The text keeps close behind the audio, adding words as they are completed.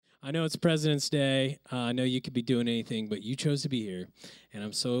I know it's President's Day. I know you could be doing anything, but you chose to be here. And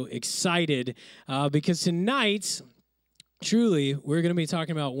I'm so excited because tonight, truly, we're going to be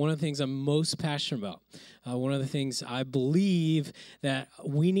talking about one of the things I'm most passionate about. One of the things I believe that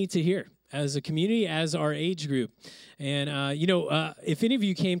we need to hear as a community, as our age group. And, if any of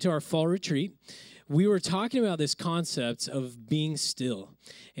you came to our fall retreat, we were talking about this concept of being still.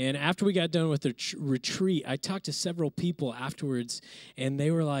 And after we got done with the retreat, I talked to several people afterwards, and they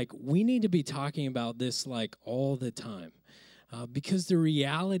were like, we need to be talking about this like all the time. Because the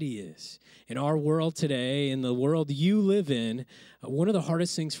reality is, in our world today, in the world you live in, one of the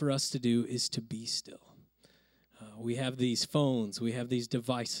hardest things for us to do is to be still. We have these phones, we have these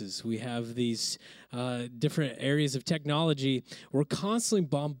devices, we have these different areas of technology. We're constantly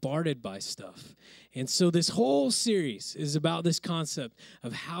bombarded by stuff. And so this whole series is about this concept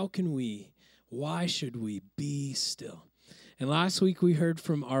of why should we be still? And last week we heard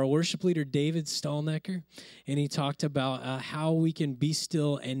from our worship leader, David Stallnecker, and he talked about how we can be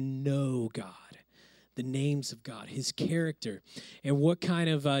still and know God, the names of God, his character, and what kind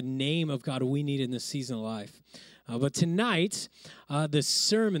of name of God we need in this season of life. But tonight,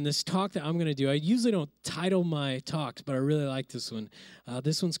 this talk that I'm going to do, I usually don't title my talks, but I really like this one.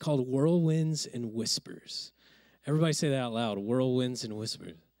 This one's called Whirlwinds and Whispers. Everybody say that out loud, Whirlwinds and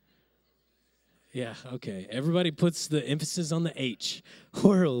Whispers. Yeah, okay. Everybody puts the emphasis on the H,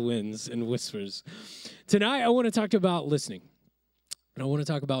 whirlwinds and whispers. Tonight, I want to talk about listening, and I want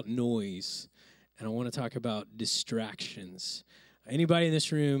to talk about noise, and I want to talk about distractions. Anybody in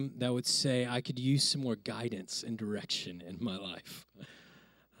this room that would say, I could use some more guidance and direction in my life?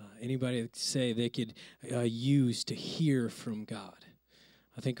 Anybody that say they could use to hear from God?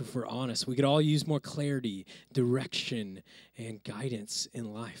 I think if we're honest, we could all use more clarity, direction, and guidance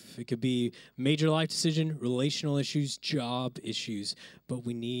in life. It could be major life decision, relational issues, job issues, but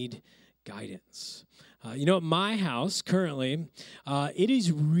we need guidance. At my house currently, it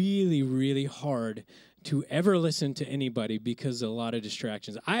is really, really hard to ever listen to anybody because of a lot of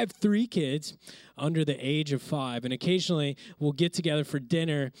distractions. I have 3 kids under the age of 5, and occasionally we'll get together for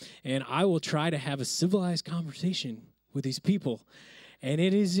dinner, and I will try to have a civilized conversation with these people. And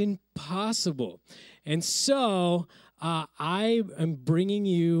it is impossible. And so I am bringing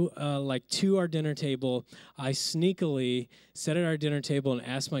you to our dinner table. I sneakily sat at our dinner table and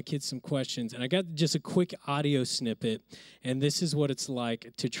asked my kids some questions. And I got just a quick audio snippet. And this is what it's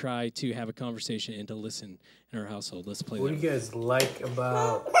like to try to have a conversation and to listen in our household. Let's play that. What do you guys like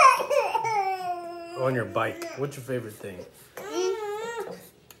about on your bike? What's your favorite thing?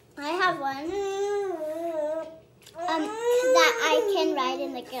 I have one. That I can ride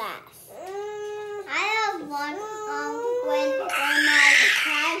in the grass. I have one.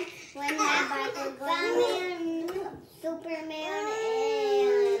 When my bike was going, Superman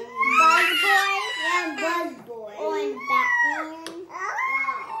and Buzz Boy. And Batman.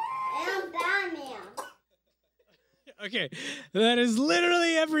 And Batman. Okay, that is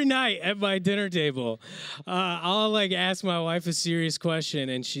literally every night at my dinner table. I'll ask my wife a serious question,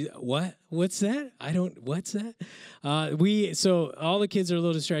 and she, what? What's that? What's that? So all the kids are a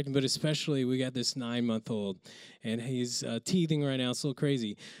little distracted, but especially we got this 9-month-old, and he's teething right now. It's a little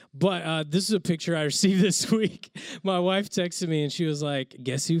crazy. But this is a picture I received this week. My wife texted me, and she was like,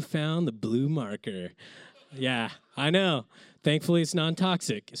 guess who found the blue marker? Yeah, I know. Thankfully, it's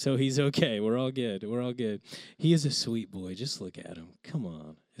non-toxic, so he's okay. We're all good. He is a sweet boy. Just look at him. Come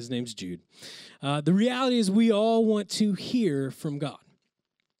on. His name's Jude. The reality is we all want to hear from God.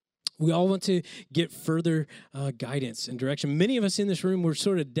 We all want to get further guidance and direction. Many of us in this room, we're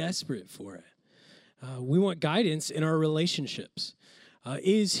sort of desperate for it. We want guidance in our relationships.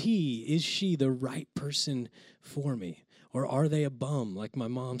 Is she the right person for me? Or are they a bum, like my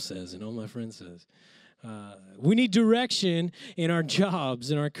mom says and all my friends says? We need direction in our jobs,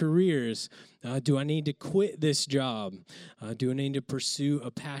 in our careers. Do I need to quit this job? Do I need to pursue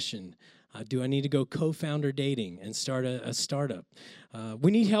a passion? Do I need to go co-founder dating and start a startup? We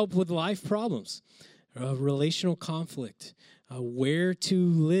need help with life problems, relational conflict, where to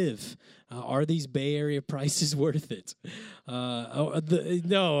live. Are these Bay Area prices worth it?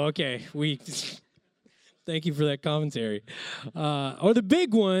 Thank you for that commentary. Or the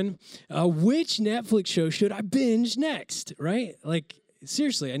big one, which Netflix show should I binge next, right?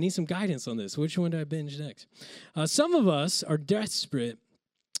 Seriously, I need some guidance on this. Which one do I binge next? Some of us are desperate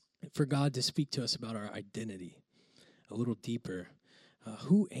for God to speak to us about our identity a little deeper.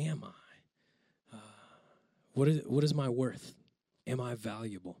 Who am I? What is my worth? Am I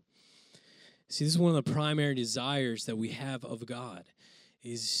valuable? See, this is one of the primary desires that we have of God,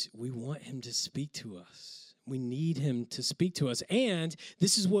 is we want him to speak to us. We need him to speak to us. And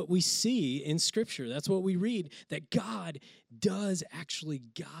this is what we see in Scripture. That's what we read, that God does actually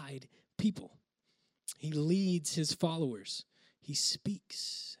guide people. He leads his followers. He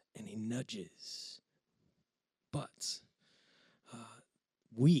speaks and he nudges. But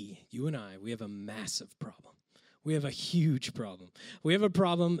you and I, we have a massive problem. We have a huge problem. We have a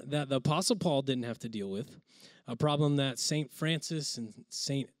problem that the Apostle Paul didn't have to deal with, a problem that St. Francis and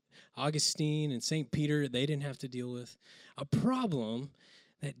St. Augustine and St. Peter, they didn't have to deal with, a problem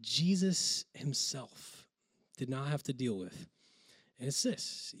that Jesus himself did not have to deal with. And it's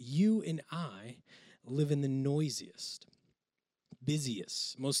this: you and I live in the noisiest,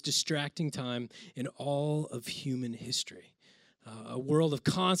 busiest, most distracting time in all of human history. A world of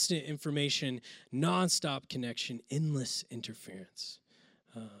constant information, nonstop connection, endless interference.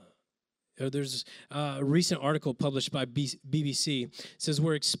 There's a recent article published by BBC. It says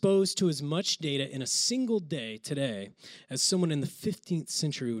we're exposed to as much data in a single day today as someone in the 15th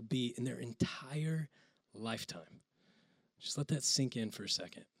century would be in their entire lifetime. Just let that sink in for a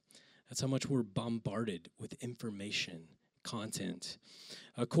second. That's how much we're bombarded with information, content.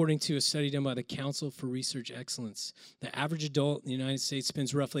 According to a study done by the Council for Research Excellence, the average adult in the United States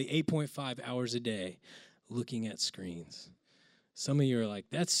spends roughly 8.5 hours a day looking at screens. Some of you are like,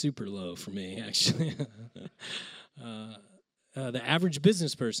 that's super low for me, actually. The average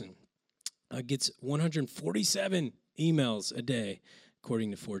business person gets 147 emails a day,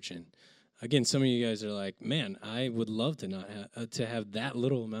 according to Fortune. Again, some of you guys are like, man, I would love to not to have that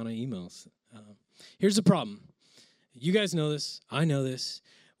little amount of emails. Here's the problem. You guys know this. I know this.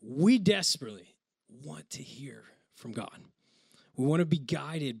 We desperately want to hear from God. We want to be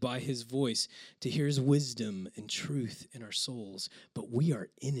guided by his voice, to hear his wisdom and truth in our souls. But we are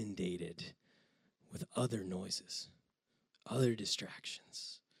inundated with other noises, other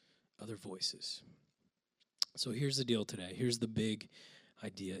distractions, other voices. So here's the deal today. Here's the big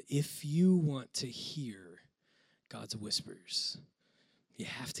idea. If you want to hear God's whispers, you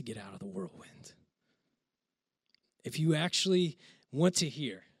have to get out of the whirlwind. If you actually want to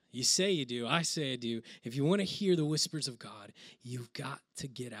hear, you say you do, I say I do, if you want to hear the whispers of God, you've got to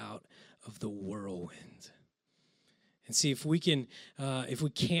get out of the whirlwind. And see, if we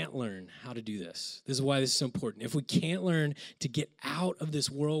can't learn how to do this is why this is so important. If we can't learn to get out of this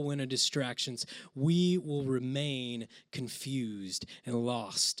whirlwind of distractions, we will remain confused and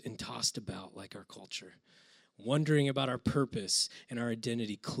lost and tossed about like our culture, wondering about our purpose and our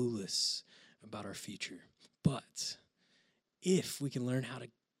identity, clueless about our future. But if we can learn how to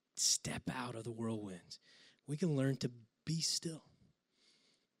step out of the whirlwind, we can learn to be still.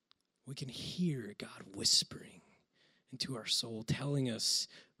 We can hear God whispering into our soul, telling us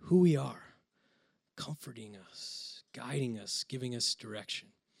who we are, comforting us, guiding us, giving us direction.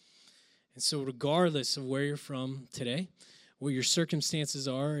 And so regardless of where you're from today, what your circumstances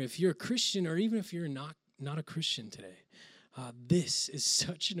are, if you're a Christian or even if you're not a Christian today, this is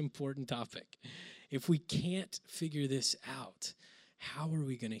such an important topic. If we can't figure this out, how are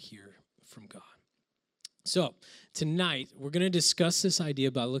we going to hear from God? So tonight, we're going to discuss this idea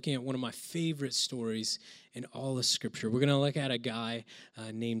by looking at one of my favorite stories in all of Scripture. We're going to look at a guy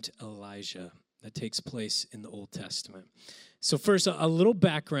named Elijah that takes place in the Old Testament. So first, a little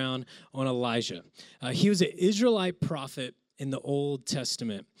background on Elijah. He was an Israelite prophet in the Old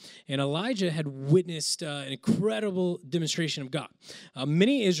Testament. And Elijah had witnessed an incredible demonstration of God.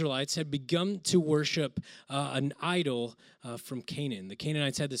 Many Israelites had begun to worship an idol from Canaan. The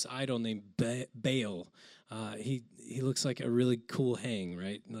Canaanites had this idol named Baal. He looks like a really cool hang,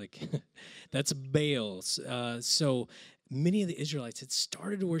 right? Like that's Baal. So many of the Israelites had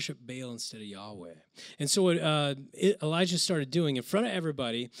started to worship Baal instead of Yahweh. And so what Elijah started doing, in front of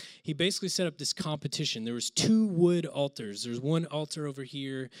everybody, he basically set up this competition. There was 2 wood altars. There's one altar over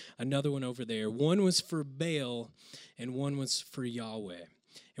here, another one over there. One was for Baal, and one was for Yahweh.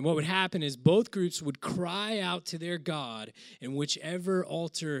 And what would happen is both groups would cry out to their God, and whichever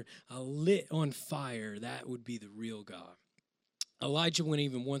altar lit on fire, that would be the real God. Elijah went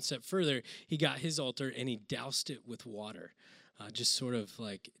even one step further. He got his altar and he doused it with water, just sort of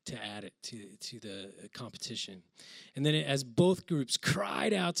like to add it to the competition. And then as both groups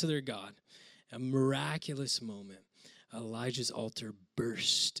cried out to their God, a miraculous moment, Elijah's altar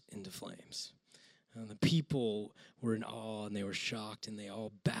burst into flames. And the people were in awe and they were shocked and they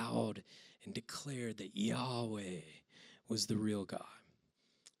all bowed and declared that Yahweh was the real God.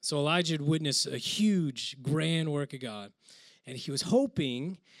 So Elijah had witnessed a huge, grand work of God. And he was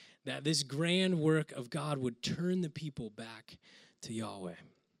hoping that this grand work of God would turn the people back to Yahweh.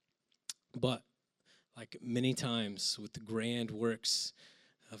 But like many times with the grand works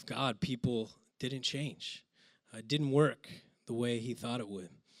of God, people didn't change. didn't work the way he thought it would.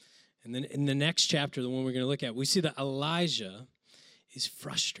 And then in the next chapter, the one we're going to look at, we see that Elijah is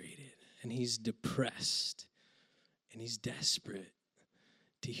frustrated and he's depressed and he's desperate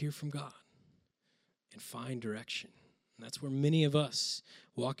to hear from God and find direction. And that's where many of us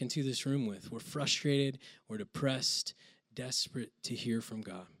walk into this room with. We're frustrated, we're depressed, desperate to hear from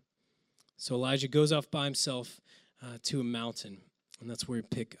God. So Elijah goes off by himself to a mountain, and that's where we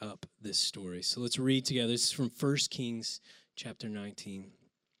pick up this story. So let's read together. This is from 1 Kings chapter 19.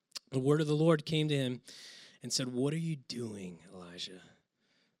 The word of the Lord came to him and said, "What are you doing, Elijah?"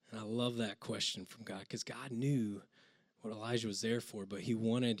 And I love that question from God, because God knew what Elijah was there for, but he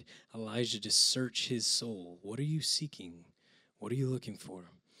wanted Elijah to search his soul. What are you seeking? What are you looking for?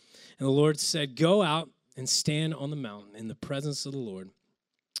 And the Lord said, "Go out and stand on the mountain in the presence of the Lord,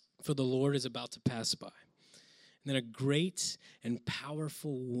 for the Lord is about to pass by." And then a great and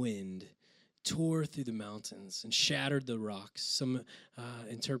powerful wind tore through the mountains and shattered the rocks. Some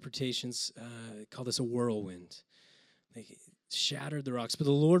interpretations call this a whirlwind. They shattered the rocks, but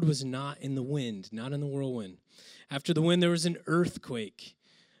the Lord was not in the wind, not in the whirlwind. After the wind, there was an earthquake,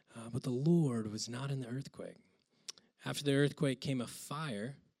 but the Lord was not in the earthquake. After the earthquake came a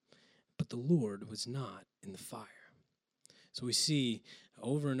fire, but the Lord was not in the fire. So we see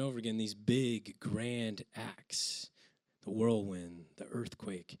over and over again these big, grand acts: the whirlwind, the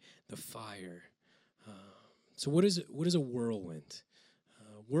earthquake, the fire. So what is a whirlwind?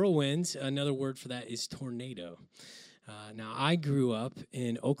 Whirlwind, another word for that is tornado. Now, I grew up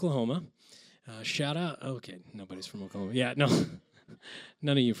in Oklahoma. Shout out. Okay, nobody's from Oklahoma. Yeah, no,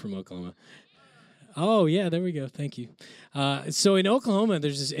 none of you from Oklahoma. Oh, yeah, there we go. Thank you. So in Oklahoma,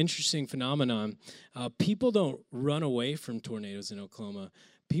 there's this interesting phenomenon. People don't run away from tornadoes in Oklahoma.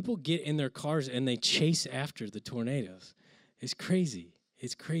 People get in their cars and they chase after the tornadoes. It's crazy.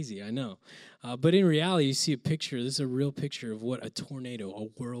 It's crazy, I know. But in reality, you see a picture. This is a real picture of what a tornado, a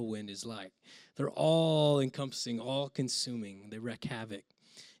whirlwind is like. They're all-encompassing, all-consuming. They wreak havoc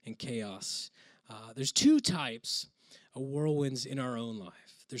and chaos. There's two types of whirlwinds in our own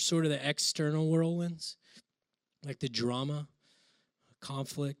life. There's sort of the external whirlwinds, like the drama,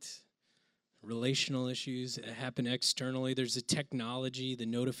 conflict, relational issues that happen externally. There's the technology, the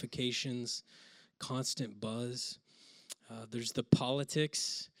notifications, constant buzz. There's the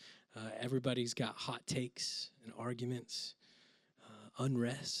politics. Everybody's got hot takes and arguments,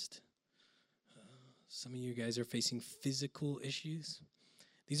 unrest. Some of you guys are facing physical issues.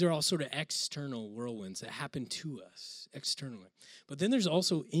 These are all sort of external whirlwinds that happen to us externally. But then there's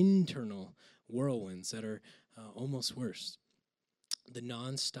also internal whirlwinds that are almost worse. The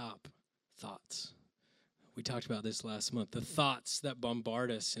nonstop thoughts. We talked about this last month. The thoughts that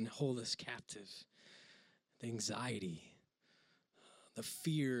bombard us and hold us captive. The anxiety. The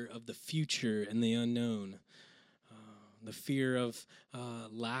fear of the future and the unknown. The fear of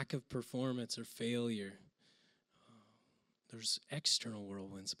lack of performance or failure. There's external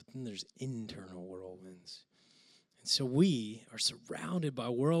whirlwinds, but then there's internal whirlwinds. And so we are surrounded by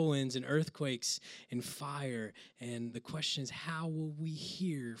whirlwinds and earthquakes and fire. And the question is, how will we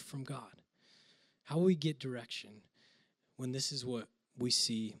hear from God? How will we get direction when this is what we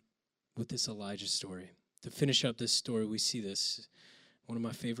see with this Elijah story? To finish up this story, we see this. One of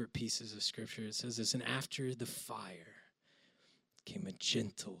my favorite pieces of scripture. It says this: "And after the fire came a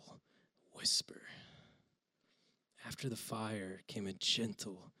gentle whisper." After the fire came a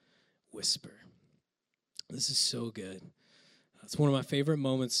gentle whisper. This is so good. It's one of my favorite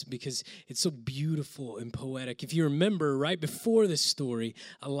moments because it's so beautiful and poetic. If you remember, right before this story,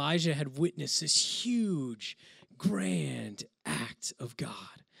 Elijah had witnessed this huge, grand act of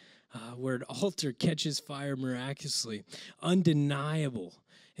God, where an altar catches fire miraculously, undeniable.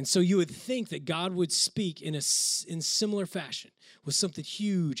 And so you would think that God would speak in similar fashion with something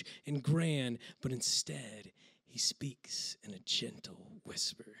huge and grand, but instead, he speaks in a gentle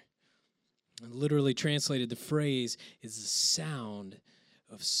whisper. And literally translated, the phrase is the sound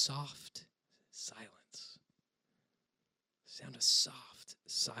of soft silence. Sound of soft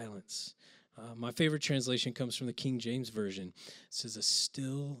silence. My favorite translation comes from the King James Version. It says, "a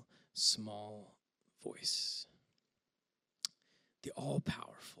still, small voice." The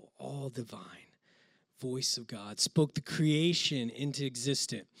all-powerful, all-divine voice of God spoke the creation into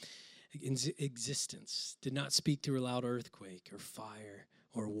existence, did not speak through a loud earthquake or fire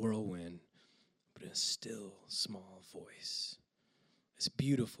or whirlwind, but in a still, small voice. It's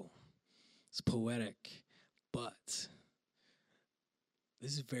beautiful. It's poetic, but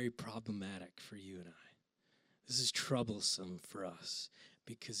this is very problematic for you and I. This is troublesome for us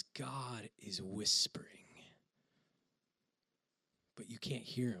because God is whispering, but you can't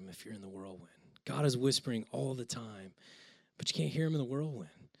hear him if you're in the whirlwind. God is whispering all the time, but you can't hear him in the whirlwind.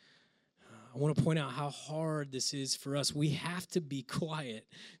 I want to point out how hard this is for us. We have to be quiet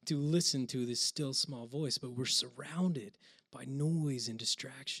to listen to this still small voice, but we're surrounded by noise and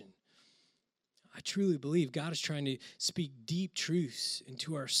distraction. I truly believe God is trying to speak deep truths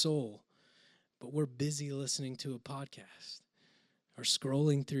into our soul, but we're busy listening to a podcast or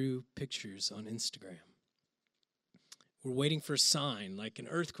scrolling through pictures on Instagram. We're waiting for a sign like an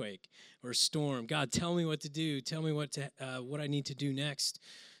earthquake or a storm. God, tell me what to do. Tell me what I need to do next.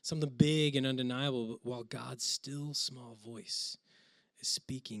 Something big and undeniable, while God's still small voice is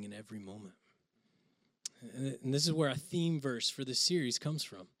speaking in every moment. And this is where our theme verse for this series comes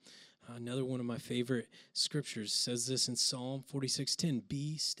from. Another one of my favorite scriptures says this in Psalm 46:10,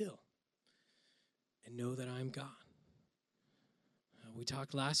 be still and know that I am God. We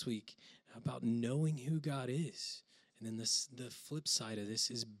talked last week about knowing who God is. And then the flip side of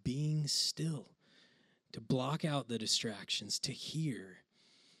this is being still, to block out the distractions, to hear.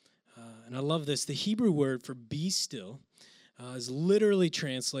 And I love this. The Hebrew word for be still is literally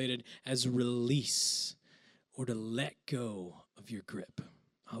translated as release or to let go of your grip.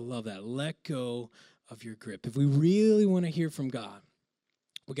 I love that. Let go of your grip. If we really want to hear from God,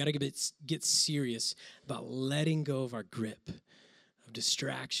 we got to get serious about letting go of our grip of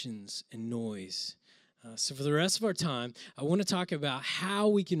distractions and noise. So for the rest of our time, I want to talk about how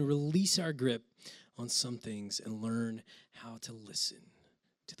we can release our grip on some things and learn how to listen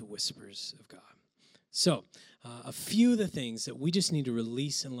to the whispers of God. So a few of the things that we just need to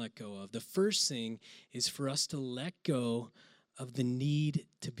release and let go of. The first thing is for us to let go of the need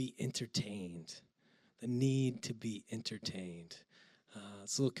to be entertained. The need to be entertained.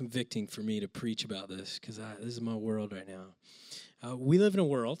 It's a little convicting for me to preach about this because this is my world right now. We live in a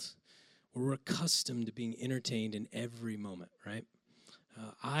world where we're accustomed to being entertained in every moment, right?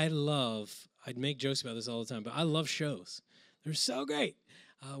 I'd make jokes about this all the time, but I love shows. They're so great.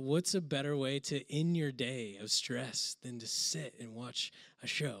 What's a better way to end your day of stress than to sit and watch a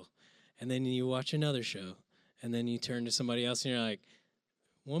show? And then you watch another show, and then you turn to somebody else and you're like,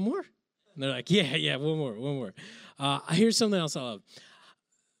 one more? And they're like, yeah, one more. Here's something else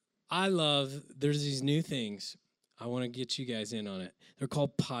I love, there's these new things. I want to get you guys in on it. They're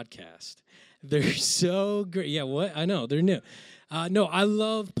called podcasts. They're so great. Yeah, what? I know, they're new. No, I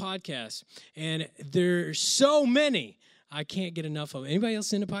love podcasts, and there's so many. I can't get enough of them. Anybody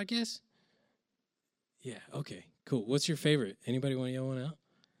else into podcasts? Yeah, okay, cool. What's your favorite? Anybody want to yell one out?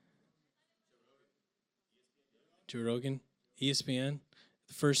 Joe Rogan, ESPN.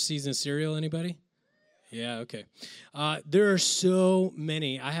 The first season of Serial, anybody? Yeah, okay. There are so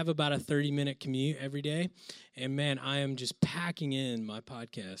many. I have about a 30-minute commute every day, and man, I am just packing in my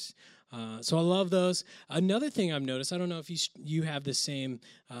podcasts. So I love those. Another thing I've noticed, I don't know if you have the same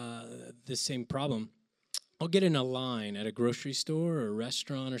problem. I'll get in a line at a grocery store or a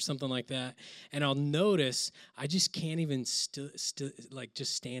restaurant or something like that, and I'll notice I just can't even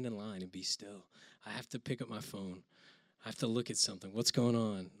just stand in line and be still. I have to pick up my phone. I have to look at something. What's going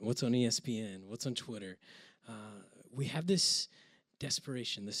on? What's on ESPN? What's on Twitter? We have this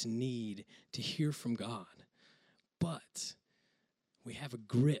desperation, this need to hear from God, but we have a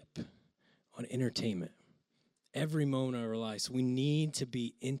grip on entertainment. Every moment of our lives, we need to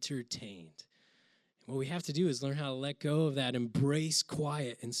be entertained. What we have to do is learn how to let go of that, embrace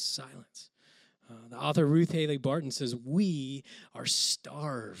quiet and silence. The author Ruth Haley Barton says, we are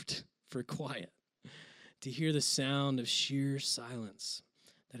starved for quiet, to hear the sound of sheer silence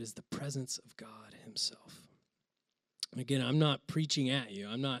that is the presence of God himself. Again, I'm not preaching at you.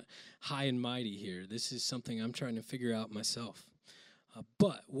 I'm not high and mighty here. This is something I'm trying to figure out myself.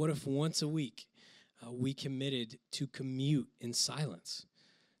 But what if once a week we committed to commute in silence,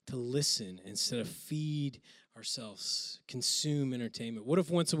 to listen instead of feed ourselves, consume entertainment? What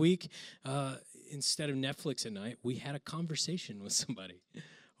if once a week, instead of Netflix at night, we had a conversation with somebody,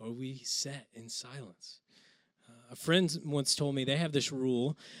 or we sat in silence? A friend once told me they have this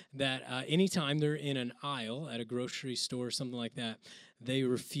rule that anytime they're in an aisle at a grocery store or something like that, they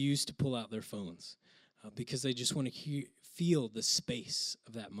refuse to pull out their phones because they just want to feel the space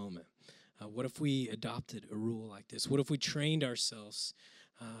of that moment. What if we adopted a rule like this? What if we trained ourselves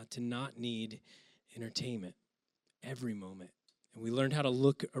to not need entertainment every moment? And we learned how to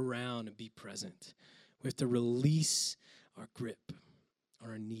look around and be present. We have to release our grip,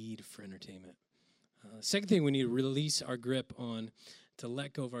 our need for entertainment. Second thing we need to release our grip on, to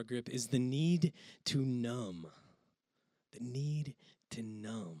let go of our grip, is the need to numb. The need to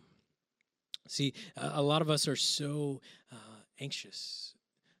numb. See, a lot of us are so anxious.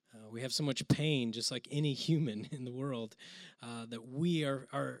 We have so much pain, just like any human in the world, that we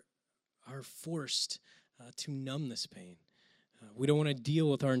our are forced to numb this pain. We don't want to deal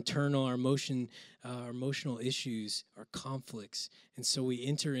with our emotional issues, our conflicts. And so we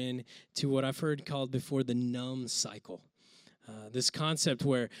enter into what I've heard called before the numb cycle. This concept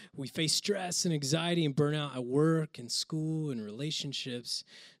where we face stress and anxiety and burnout at work and school and relationships.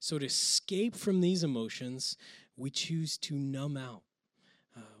 So to escape from these emotions, we choose to numb out.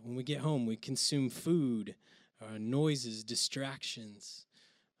 When we get home, we consume food, noises, distractions,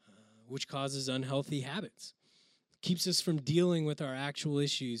 which causes unhealthy habits. Keeps us from dealing with our actual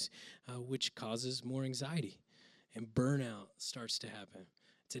issues, which causes more anxiety. And burnout starts to happen.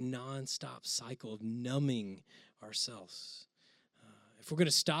 It's a nonstop cycle of numbing ourselves. If we're going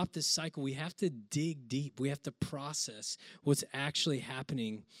to stop this cycle, we have to dig deep. We have to process what's actually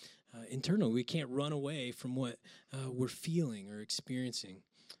happening internally. We can't run away from what we're feeling or experiencing.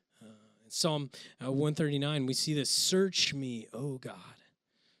 In Psalm 139, we see this, "Search me, O God."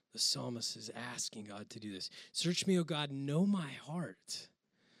 The psalmist is asking God to do this. "Search me, O God, know my heart.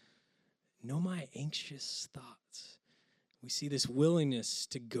 Know my anxious thoughts." We see this willingness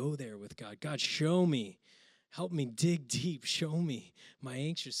to go there with God. God, show me. Help me dig deep. Show me my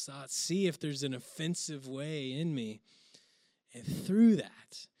anxious thoughts. See if there's an offensive way in me. And through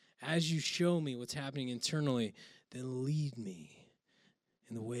that, as you show me what's happening internally, then lead me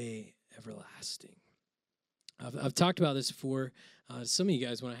in the way everlasting. I've talked about this before. Some of you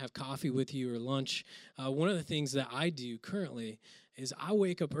guys, when I have coffee with you or lunch, one of the things that I do currently is I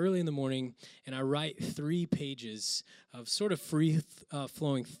wake up early in the morning and I write 3 pages of sort of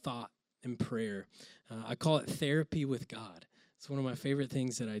free-flowing thought and prayer. I call it therapy with God. It's one of my favorite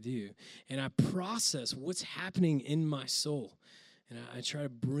things that I do. And I process what's happening in my soul. And I try to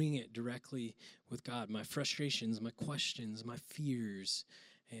bring it directly with God, my frustrations, my questions, my fears.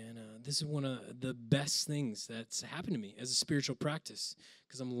 And this is one of the best things that's happened to me as a spiritual practice,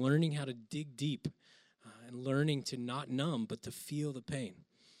 because I'm learning how to dig deep and learning to not numb, but to feel the pain.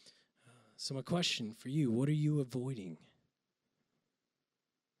 So my question for you, what are you avoiding?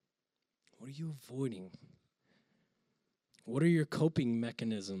 What are you avoiding? What are your coping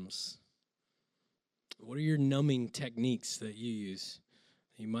mechanisms? What are your numbing techniques that you use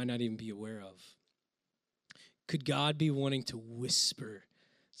that you might not even be aware of? Could God be wanting to whisper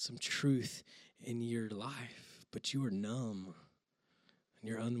some truth in your life, but you are numb and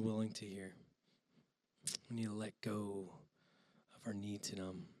you're unwilling to hear? We need to let go of our need to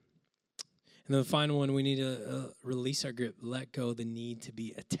numb. And then the final one, we need to release our grip, let go the need to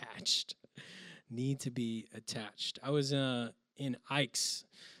be attached. Need to be attached. I was in Ike's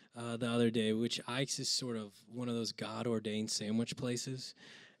the other day, which Ike's is sort of one of those God-ordained sandwich places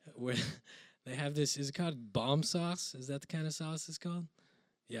where they have this, is it called bomb sauce? Is that the kind of sauce it's called?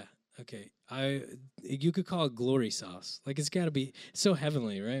 Yeah, okay. You could call it glory sauce. Like, it's got to be so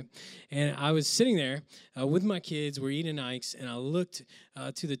heavenly, right? And I was sitting there with my kids. We're eating Ike's, and I looked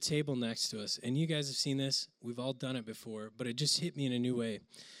to the table next to us. And you guys have seen this. We've all done it before, but it just hit me in a new way.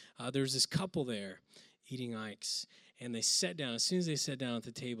 There was this couple there eating Ike's, and they sat down. As soon as they sat down at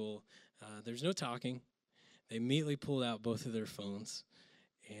the table, there's no talking. They immediately pulled out both of their phones,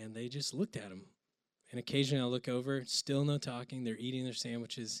 and they just looked at them. And occasionally I look over, still no talking. They're eating their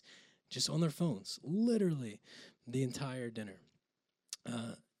sandwiches just on their phones, literally the entire dinner.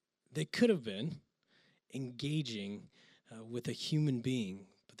 They could have been engaging with a human being,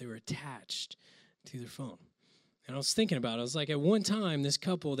 but they were attached to their phone. And I was thinking about it. I was like, at one time, this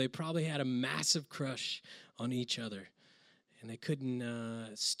couple, they probably had a massive crush on each other. And they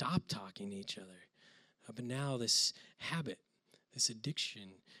couldn't stop talking to each other. But now this habit, this addiction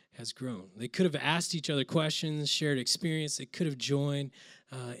has grown. They could have asked each other questions, shared experience. They could have joined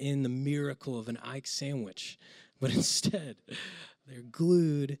in the miracle of an Ike sandwich. But instead, they're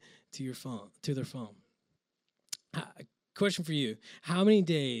glued to their phone. Question for you. How many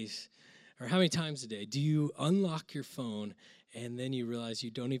days or how many times a day do you unlock your phone and then you realize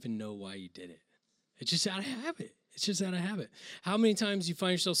you don't even know why you did it? It's just out of habit. It's just out of habit. How many times do you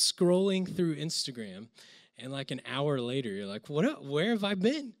find yourself scrolling through Instagram and like an hour later, you're like, what up? Where have I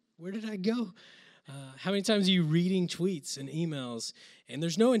been? Where did I go? How many times are you reading tweets and emails and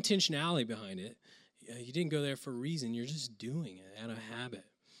there's no intentionality behind it? You didn't go there for a reason. You're just doing it out of habit.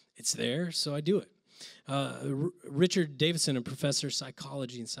 It's there, so I do it. Richard Davidson, a professor of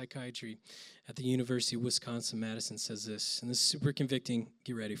psychology and psychiatry at the University of Wisconsin-Madison, says this, and this is super convicting.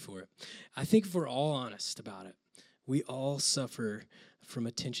 Get ready for it. I think if we're all honest about it, we all suffer from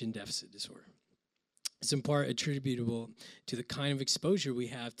attention deficit disorder. It's in part attributable to the kind of exposure we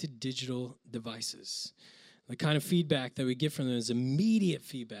have to digital devices. The kind of feedback that we get from them is immediate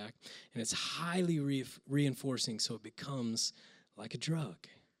feedback, and it's highly reinforcing, so it becomes like a drug.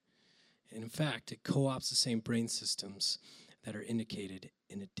 And in fact, it co-opts the same brain systems that are indicated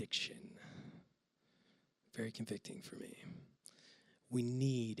in addiction. Very convicting for me. We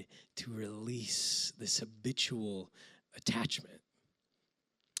need to release this habitual attachment.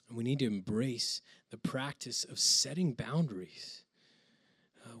 And we need to embrace the practice of setting boundaries.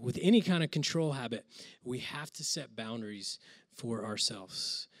 With any kind of control habit, we have to set boundaries for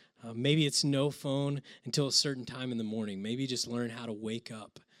ourselves. Maybe it's no phone until a certain time in the morning. Maybe just learn how to wake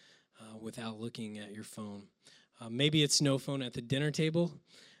up without looking at your phone. Maybe it's no phone at the dinner table,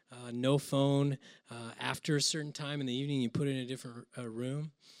 no phone after a certain time in the evening. You put it in a different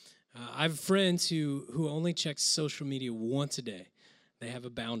room. I have friends who only check social media once a day. They have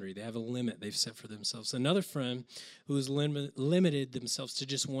a boundary. They have a limit they've set for themselves. Another friend who has limited themselves to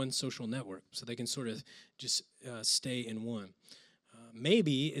just one social network so they can sort of just stay in one.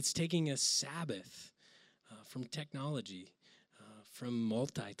 Maybe it's taking a Sabbath from technology, from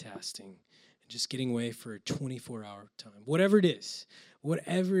multitasking, and just getting away for a 24-hour time. Whatever it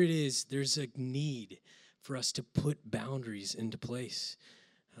is, there's a need for us to put boundaries into place,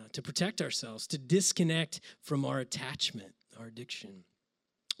 to protect ourselves, to disconnect from our attachment, our addiction.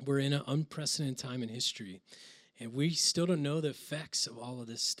 We're in an unprecedented time in history, and we still don't know the effects of all of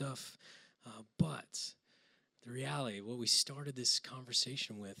this stuff, but the reality, what we started this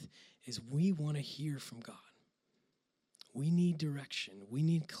conversation with, is we want to hear from God. We need direction. We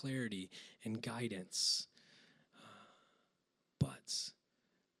need clarity and guidance. But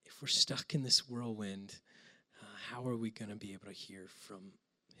if we're stuck in this whirlwind, how are we going to be able to hear from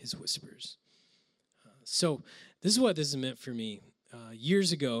his whispers? So this is what this has meant for me.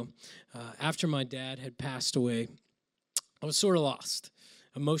 Years ago, after my dad had passed away, I was sort of lost.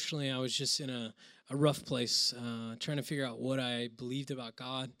 Emotionally, I was just in a rough place, trying to figure out what I believed about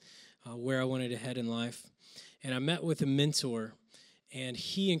God, where I wanted to head in life. And I met with a mentor, and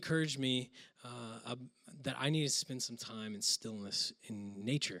he encouraged me that I needed to spend some time in stillness in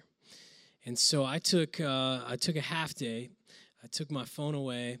nature. And so I took a half day. I took my phone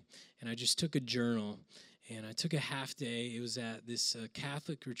away, and I just took a journal. And I took a half day. It was at this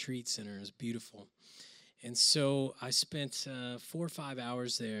Catholic retreat center. It was beautiful. And so I spent 4 or 5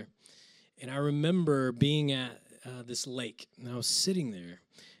 hours there. And I remember being at this lake, and I was sitting there.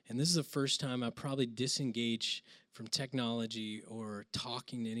 And this is the first time I probably disengaged from technology or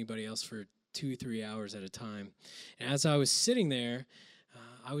talking to anybody else for 2 or 3 hours at a time. And as I was sitting there,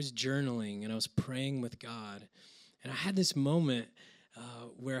 I was journaling, and I was praying with God. And I had this moment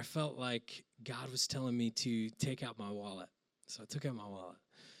where I felt like God was telling me to take out my wallet. So I took out my wallet.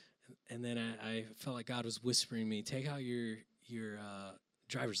 And then I felt like God was whispering to me, take out your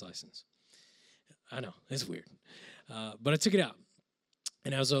driver's license. I know, it's weird. But I took it out.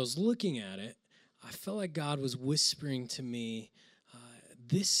 And as I was looking at it, I felt like God was whispering to me,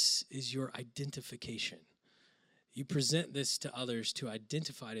 this is your identification. You present this to others to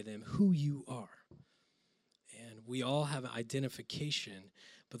identify to them who you are. And we all have an identification,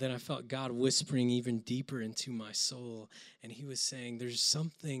 but then I felt God whispering even deeper into my soul, and he was saying, there's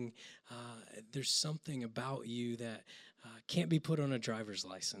something about you that can't be put on a driver's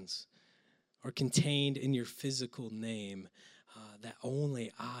license or contained in your physical name that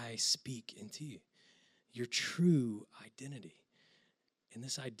only I speak into you. Your true identity. And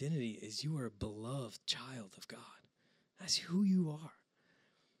this identity is you are a beloved child of God. That's who you are.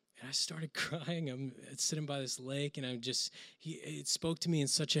 And I started crying. I'm sitting by this lake, and it spoke to me in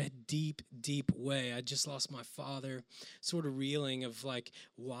such a deep, deep way. I just lost my father, sort of reeling of like,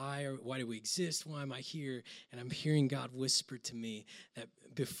 why do we exist? Why am I here? And I'm hearing God whisper to me that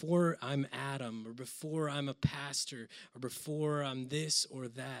before I'm Adam, or before I'm a pastor, or before I'm this or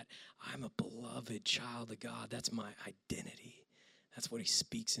that, I'm a beloved child of God. That's my identity. That's what he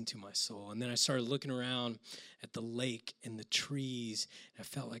speaks into my soul. And then I started looking around at the lake and the trees, and I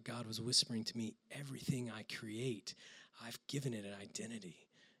felt like God was whispering to me, everything I create, I've given it an identity.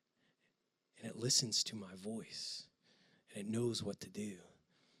 And it listens to my voice, and it knows what to do.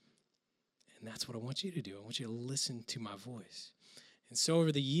 And that's what I want you to do. I want you to listen to my voice. And so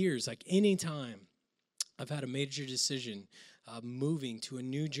over the years, like any time I've had a major decision, moving to a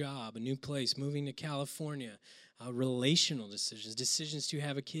new job, a new place, moving to California, relational decisions to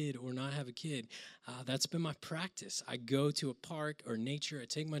have a kid or not have a kid. That's been my practice. I go to a park or nature, I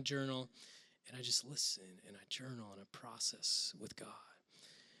take my journal, and I just listen, and I journal, and I process with God.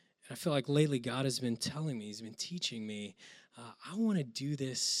 And I feel like lately God has been telling me, he's been teaching me, I want to do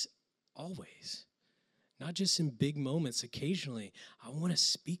this always. Not just in big moments, occasionally. I want to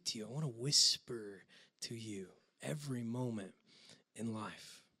speak to you. I want to whisper to you every moment in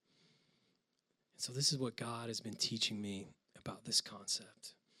life. So this is what God has been teaching me about this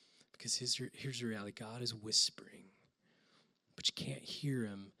concept. Because here's the reality. God is whispering, but you can't hear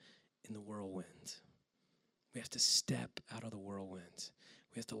him in the whirlwind. We have to step out of the whirlwind.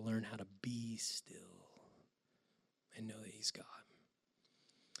 We have to learn how to be still and know that he's God.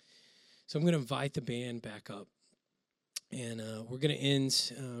 So I'm going to invite the band back up. And we're going to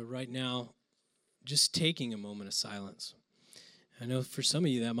end right now just taking a moment of silence. I know for some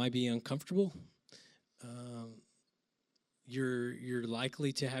of you that might be uncomfortable. You're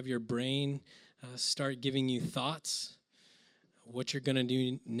likely to have your brain start giving you thoughts. What you're going to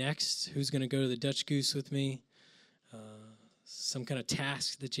do next, who's going to go to the Dutch Goose with me, some kind of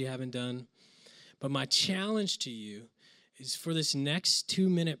task that you haven't done. But my challenge to you is for this next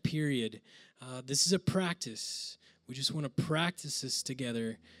 2-minute period, this is a practice. We just want to practice this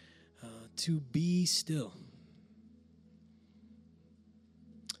together to be still,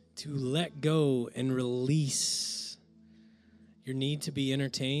 to let go and release your need to be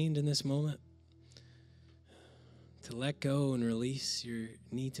entertained in this moment, to let go and release your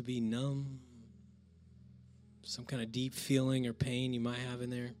need to be numb, some kind of deep feeling or pain you might have in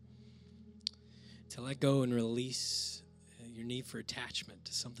there, to let go and release your need for attachment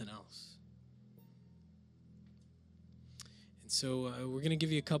to something else. And so we're going to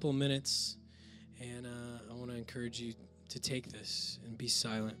give you a couple of minutes, and I want to encourage you to take this and be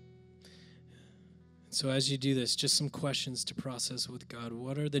silent. So as you do this, just some questions to process with God.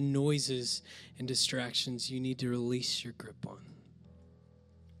 What are the noises and distractions you need to release your grip on?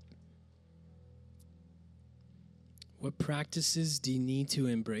 What practices do you need to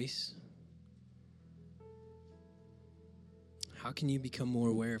embrace? How can you become more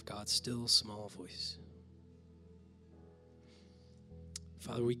aware of God's still small voice?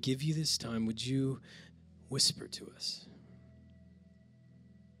 Father, we give you this time. Would you whisper to us?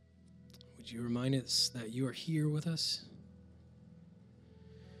 Would you remind us that you are here with us?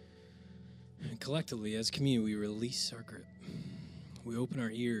 And collectively, as a community, we release our grip. We open our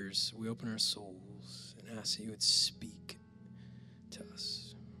ears, we open our souls, and ask that you would speak to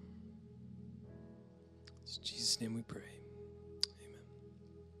us. In Jesus' name we pray.